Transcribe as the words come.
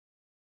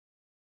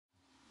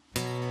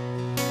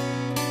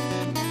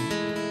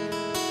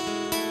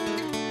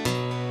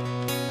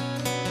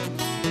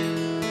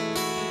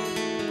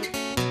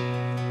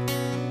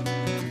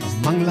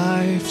hung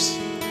life's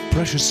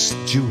precious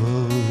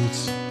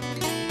jewels.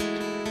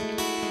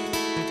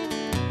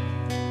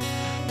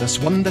 There's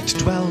one that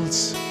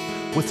dwells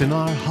within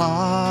our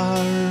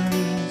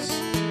hearts,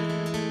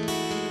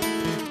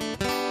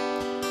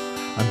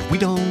 and we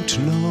don't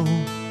know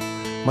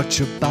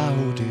much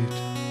about it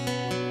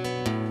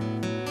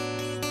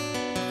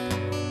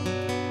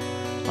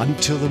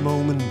until the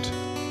moment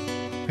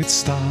it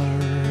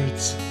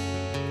starts.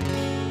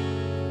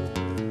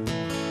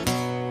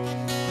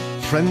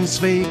 Friends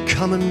they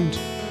come and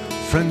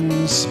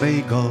friends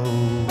they go.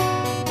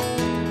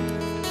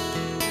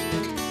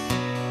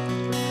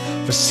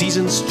 The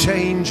seasons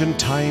change and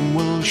time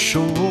will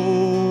show.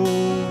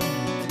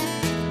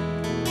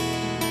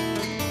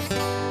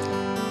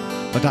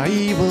 But I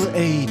will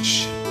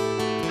age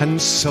and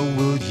so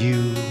will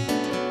you.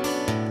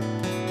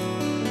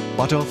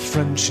 But of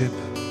friendship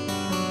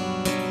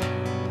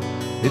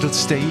it'll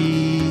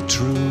stay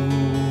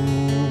true.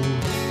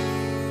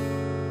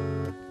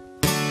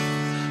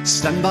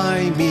 Stand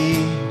by me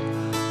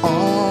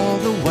all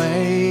the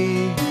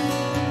way.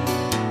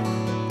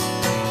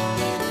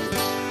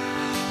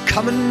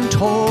 Come and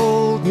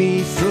hold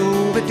me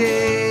through the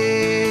day.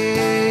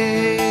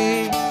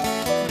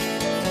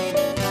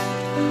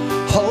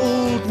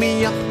 Hold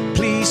me up,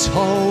 please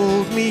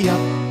hold me up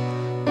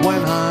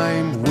when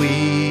I'm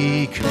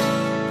weak.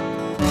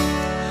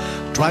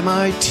 Dry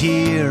my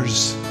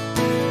tears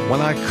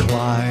when I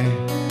cry.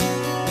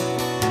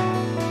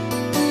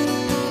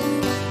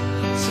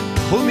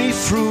 Pull me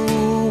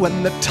through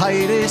when the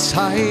tide is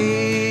high.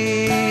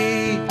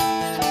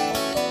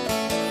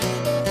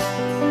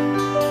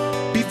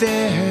 Be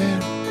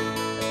there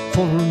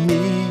for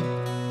me.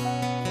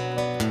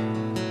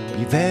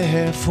 Be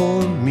there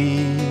for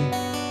me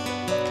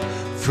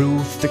through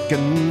thick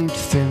and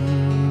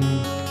thin.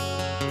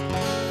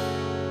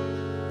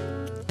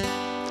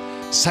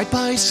 Side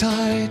by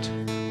side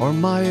or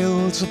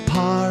miles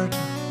apart,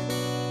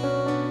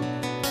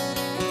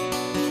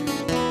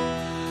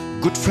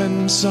 good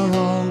friends are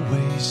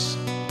always,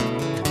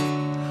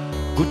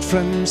 good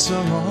friends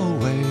are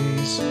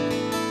always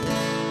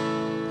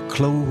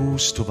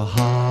close to the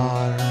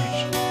heart.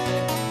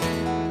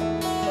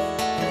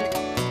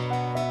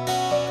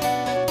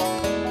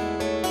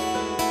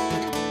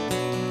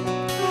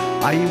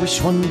 I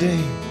wish one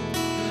day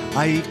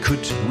I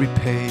could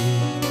repay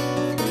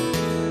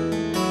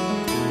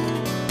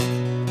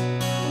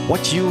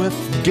what you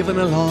have given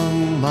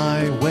along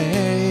my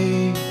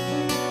way.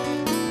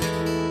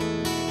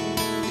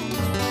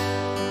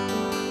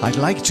 I'd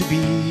like to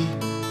be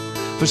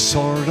the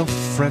sort of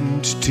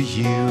friend to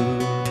you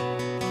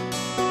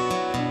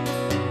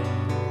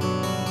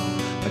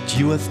that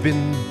you have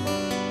been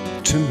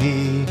to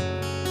me.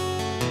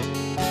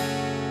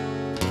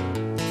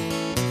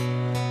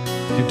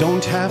 You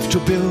don't have to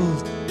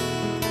build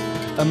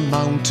a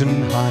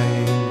mountain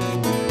high,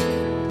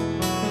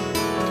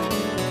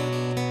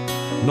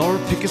 nor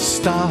pick a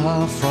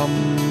star from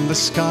the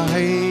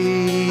sky.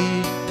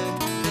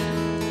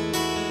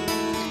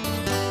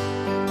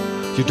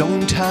 You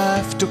don't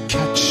have to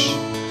catch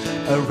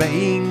a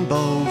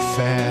rainbow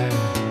fair.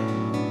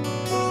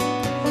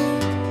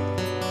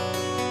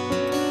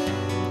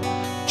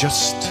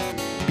 Just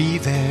be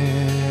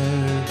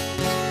there.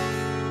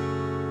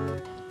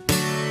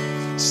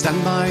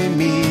 Stand by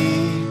me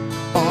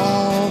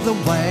all the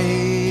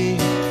way.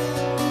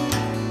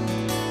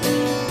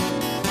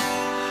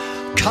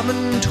 Come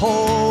and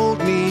hold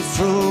me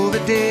through the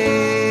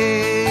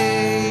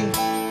day.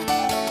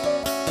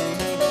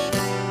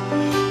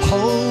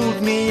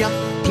 Hold me up,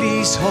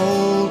 please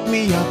hold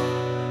me up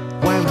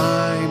when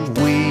I'm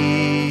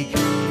weak.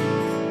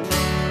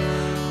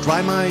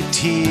 Dry my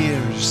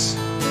tears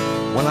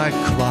when I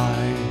cry.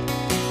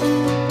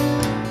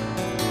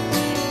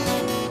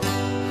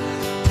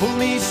 Pull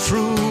me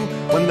through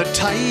when the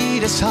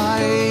tide is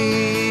high.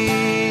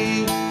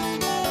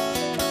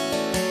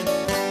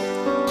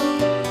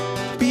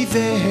 Be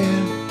there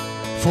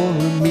for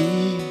me.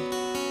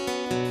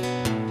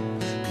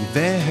 Be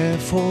there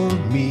for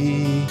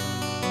me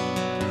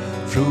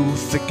through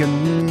thick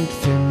and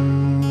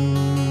thin.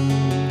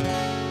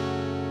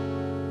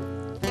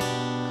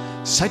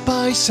 Side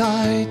by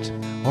side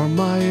or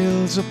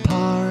miles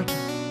apart,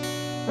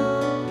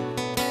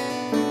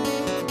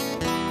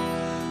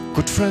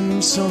 good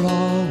friends are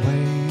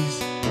always,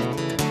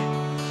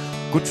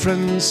 good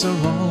friends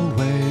are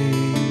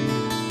always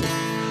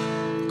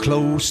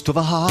close to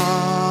the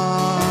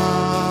heart.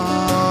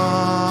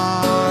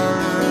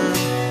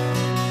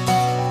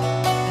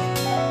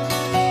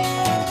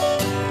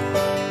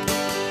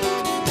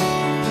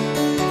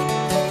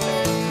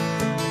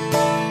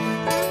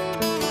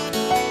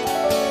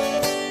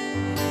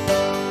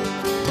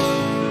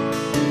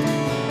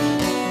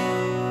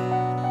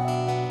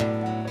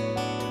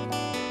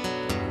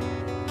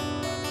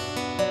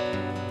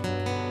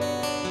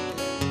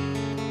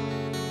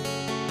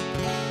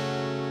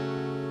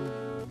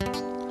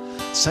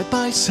 Side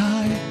by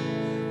side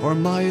or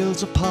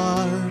miles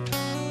apart,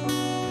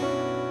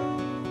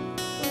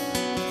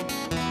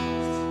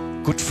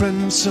 good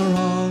friends are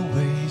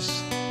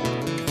always,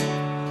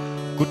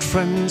 Good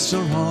friends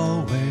are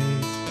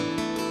always,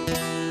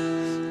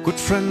 good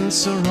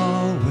friends are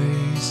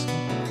always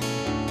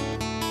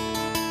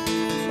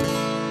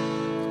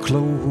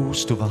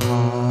close to the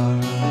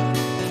heart.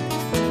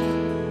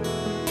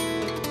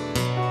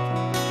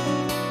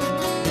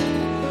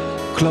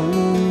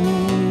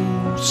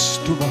 Close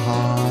to the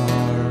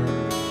heart.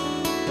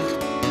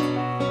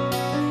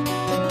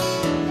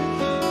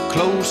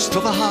 Close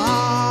to the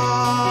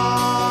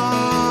heart.